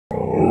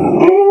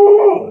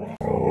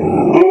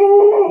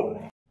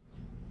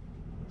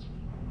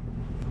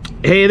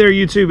Hey there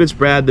YouTube, it's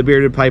Brad the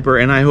Bearded Piper,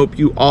 and I hope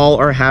you all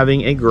are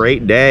having a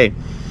great day.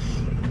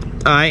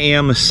 I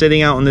am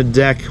sitting out on the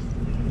deck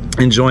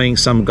enjoying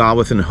some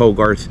Gawith and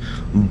Hogarth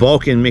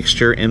Balkan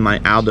mixture in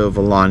my Aldo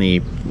Villani.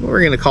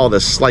 We're going to call it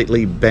a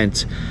slightly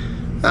bent,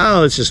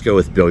 let's just go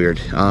with billiard.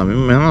 I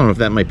don't know if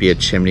that might be a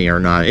chimney or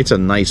not. It's a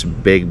nice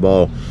big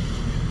bowl.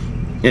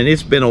 And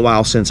it's been a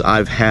while since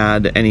I've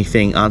had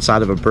anything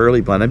outside of a Burley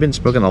blend. I've been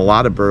smoking a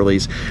lot of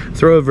Burleys.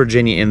 Throw a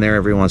Virginia in there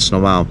every once in a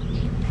while.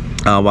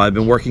 While I've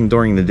been working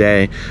during the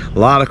day, a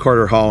lot of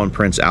Carter Hall and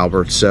Prince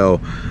Albert, so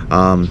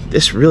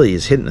this really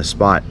is hitting the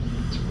spot.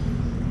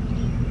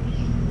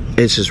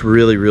 It's just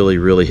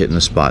really hitting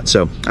the spot.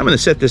 So I'm going to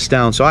set this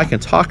down so I can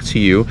talk to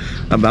you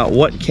about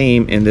what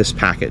came in this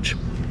package.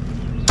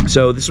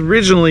 So this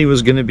originally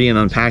was going to be an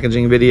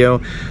unpackaging video.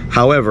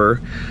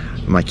 However,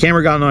 my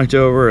camera got knocked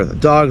over, the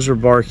dogs were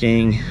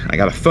barking, I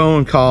got a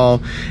phone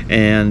call,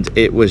 and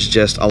it was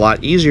just a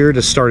lot easier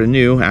to start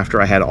anew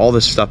after I had all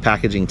this stuff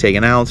packaging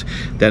taken out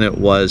than it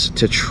was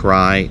to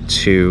try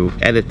to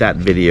edit that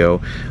video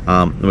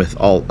with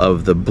all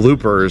of the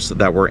bloopers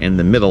that were in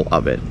the middle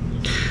of it.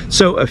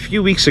 So a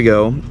few weeks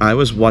ago, I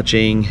was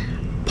watching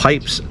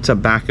Pipes,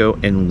 Tobacco,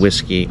 and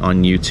Whiskey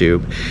on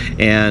YouTube,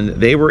 and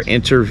they were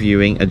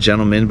interviewing a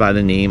gentleman by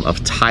the name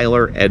of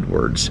Tyler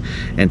Edwards,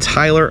 and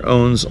Tyler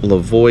owns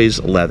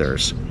Levoy's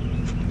Leathers.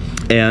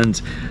 And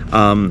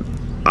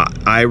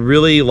I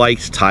really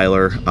liked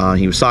Tyler.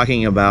 He was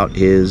talking about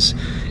his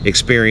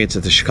experience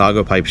at the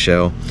Chicago Pipe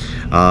Show.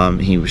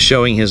 He was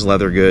showing his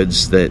leather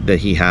goods that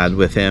he had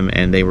with him,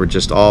 and they were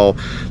just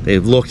they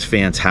looked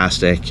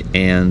fantastic,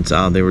 and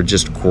they were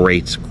just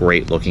great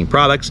looking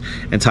products,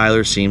 and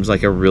Tyler seems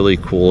like a really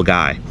cool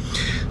guy.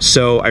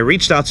 So I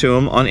reached out to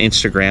him on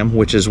Instagram,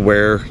 which is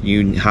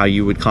how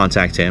you would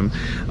contact him.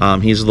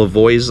 He's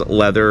Levoy's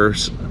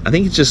Leathers. I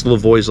think it's just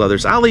Levoy's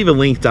Leathers. I'll leave a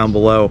link down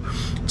below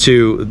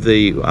to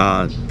the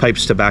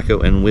Pipes, Tobacco,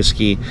 and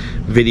Whiskey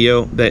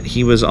video that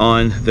he was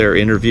on, their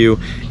interview,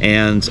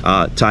 and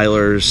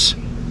Tyler's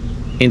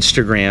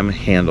Instagram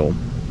handle.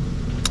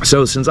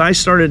 So since I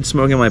started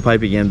smoking my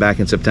pipe again back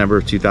in September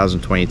of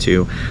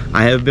 2022,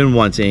 I have been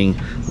wanting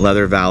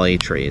Leather Valley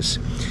trays.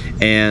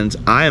 And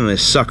I am a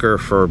sucker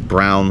for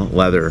brown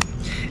leather.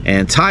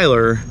 And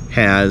Tyler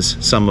has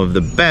some of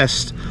the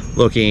best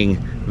looking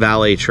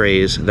valet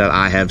trays that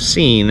I have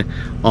seen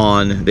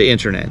on the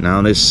internet.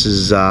 Now this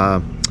is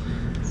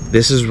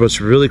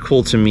what's really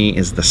cool to me,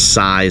 is the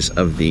size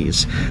of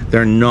these.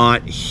 They're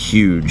not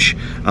huge.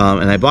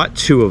 And I bought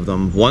two of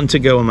them, one to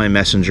go in my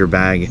messenger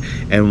bag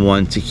and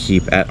one to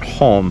keep at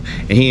home.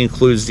 And he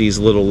includes these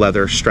little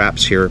leather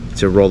straps here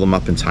to roll them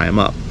up and tie them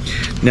up.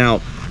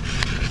 Now,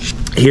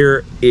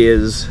 here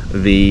is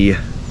the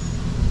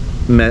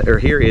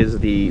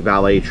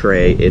valet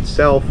tray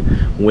itself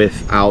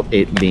without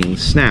it being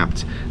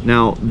snapped.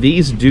 Now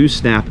these do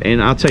snap,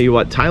 and I'll tell you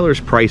what, Tyler's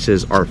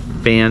prices are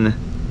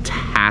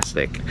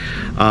fantastic.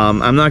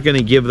 I'm not going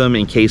to give them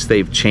in case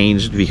they've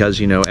changed, because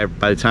you know,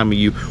 by the time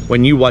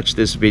when you watch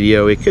this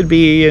video, it could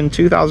be in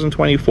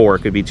 2024, it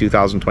could be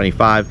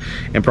 2025,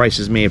 and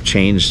prices may have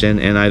changed,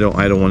 and I don't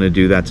want to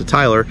do that to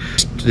Tyler.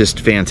 Just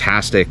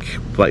fantastic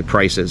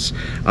prices,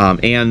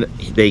 and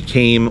they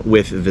came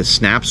with the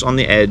snaps on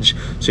the edge,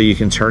 so you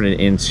can turn it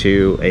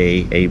into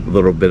a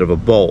little bit of a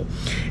bowl.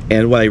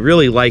 And what I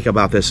really like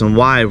about this, and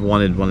why I've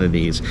wanted one of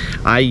these,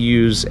 I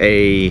use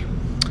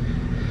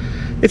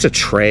it's a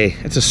tray.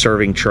 It's a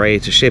serving tray.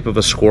 It's the shape of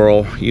a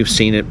squirrel. You've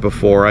seen it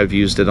before. I've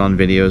used it on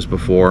videos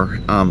before.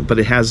 But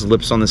it has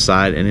lips on the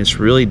side, and it's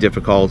really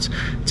difficult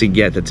to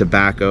get the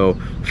tobacco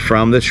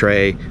from the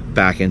tray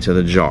back into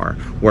the jar.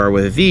 Where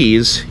with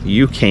these,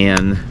 you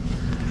can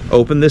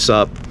open this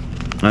up,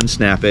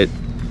 unsnap it,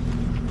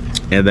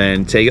 and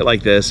then take it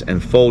like this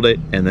and fold it,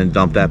 and then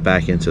dump that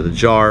back into the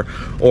jar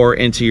or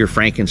into your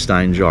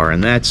Frankenstein jar.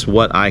 And that's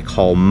what I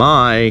call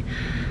my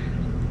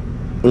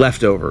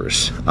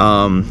leftovers.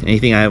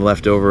 Anything I have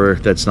left over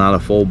that's not a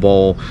full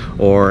bowl,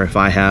 or if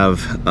I have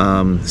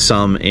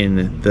some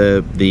in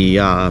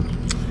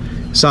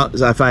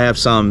if I have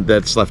some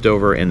that's left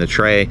over in the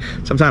tray,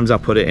 sometimes I'll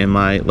put it in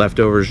my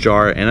leftovers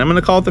jar, and I'm going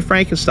to call it the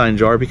Frankenstein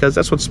jar because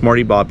that's what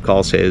Smarty Bob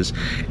calls his.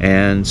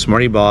 And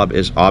Smarty Bob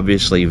is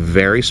obviously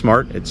very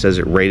smart. It says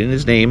it right in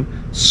his name,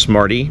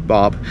 Smarty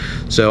Bob.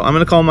 So I'm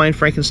going to call mine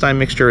Frankenstein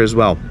mixture as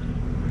well.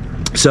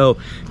 So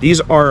these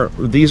are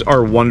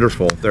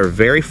wonderful. They're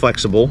very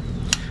flexible.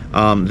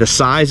 The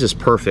size is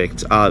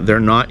perfect. They're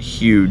not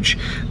huge.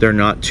 They're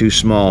not too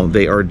small.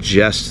 They are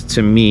just,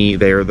 to me,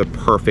 they are the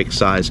perfect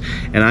size.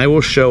 And I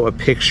will show a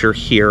picture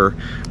here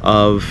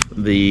of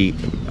the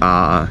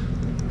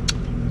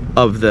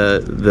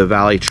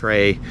valet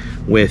tray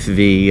with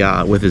the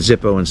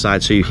Zippo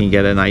inside, so you can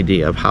get an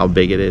idea of how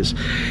big it is.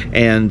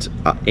 And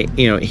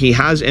you know, he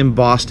has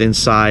embossed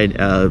inside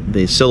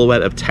the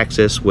silhouette of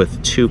Texas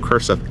with 2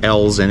 cursive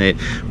L's in it,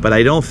 but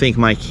I don't think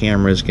my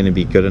camera is going to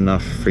be good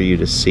enough for you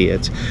to see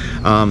it.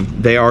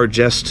 They are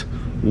just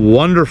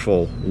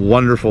wonderful,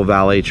 wonderful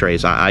valet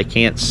trays. I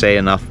can't say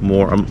enough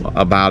more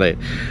about it.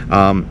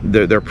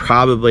 They're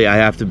probably, I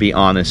have to be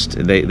honest,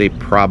 they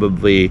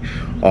probably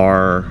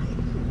are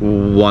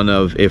one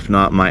of, if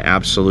not my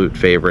absolute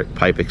favorite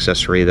pipe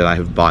accessory that I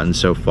have bought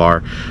so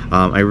far.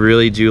 I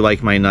really do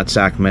like my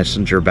nutsack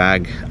messenger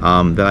bag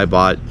that I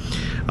bought.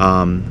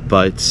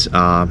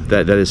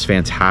 That is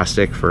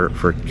fantastic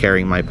for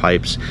carrying my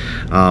pipes,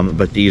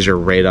 but these are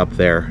right up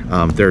there.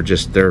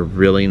 They're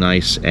really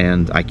nice,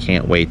 and I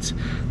can't wait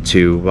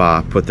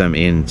to put them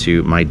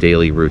into my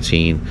daily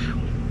routine,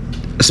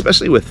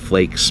 especially with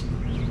flakes.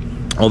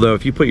 Although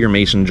if you put your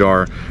mason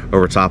jar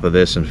over top of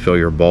this and fill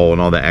your bowl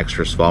and all the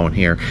extras fall in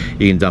here,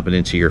 you can dump it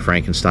into your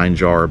Frankenstein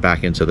jar or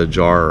back into the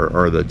jar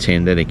or the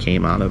tin that it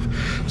came out of.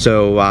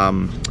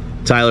 So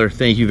Tyler,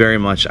 thank you very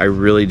much. I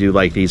really do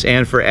like these.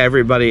 And for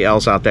everybody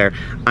else out there,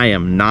 I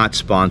am not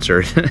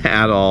sponsored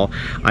at all.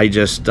 I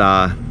just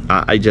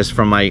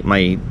from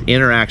my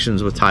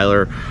interactions with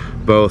Tyler,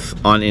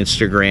 both on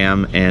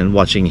Instagram and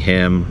watching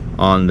him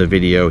on the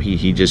video,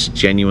 he just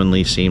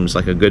genuinely seems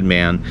like a good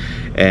man.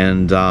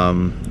 And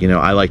you know,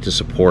 I like to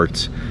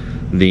support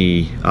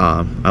the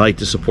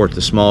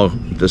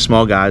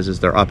small guys as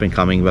they're up and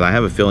coming, but I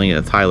have a feeling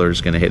that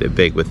Tyler's going to hit it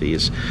big with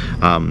these.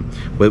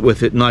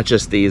 With it, not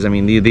just these. I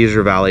mean, these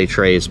are valet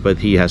trays, but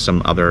he has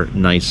some other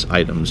nice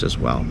items as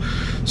well.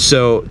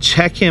 So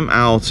check him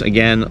out.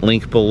 Again,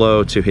 link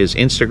below to his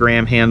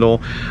Instagram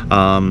handle,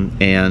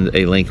 and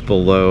a link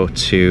below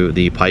to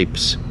the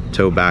pipes,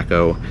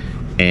 tobacco,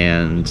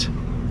 and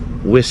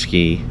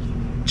whiskey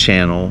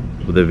channel,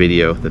 the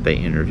video that they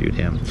interviewed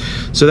him.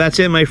 So that's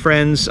it, my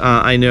friends.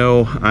 I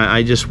know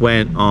I just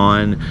went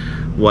on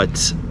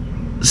what,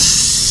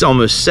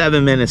 almost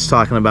 7 minutes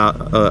talking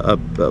about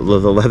the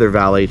leather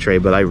valet tray,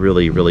 but I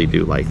really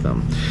do like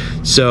them.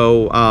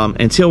 So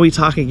until we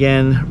talk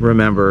again,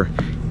 remember,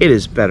 it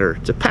is better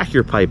to pack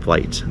your pipe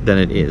light than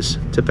it is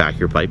to pack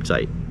your pipe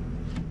tight.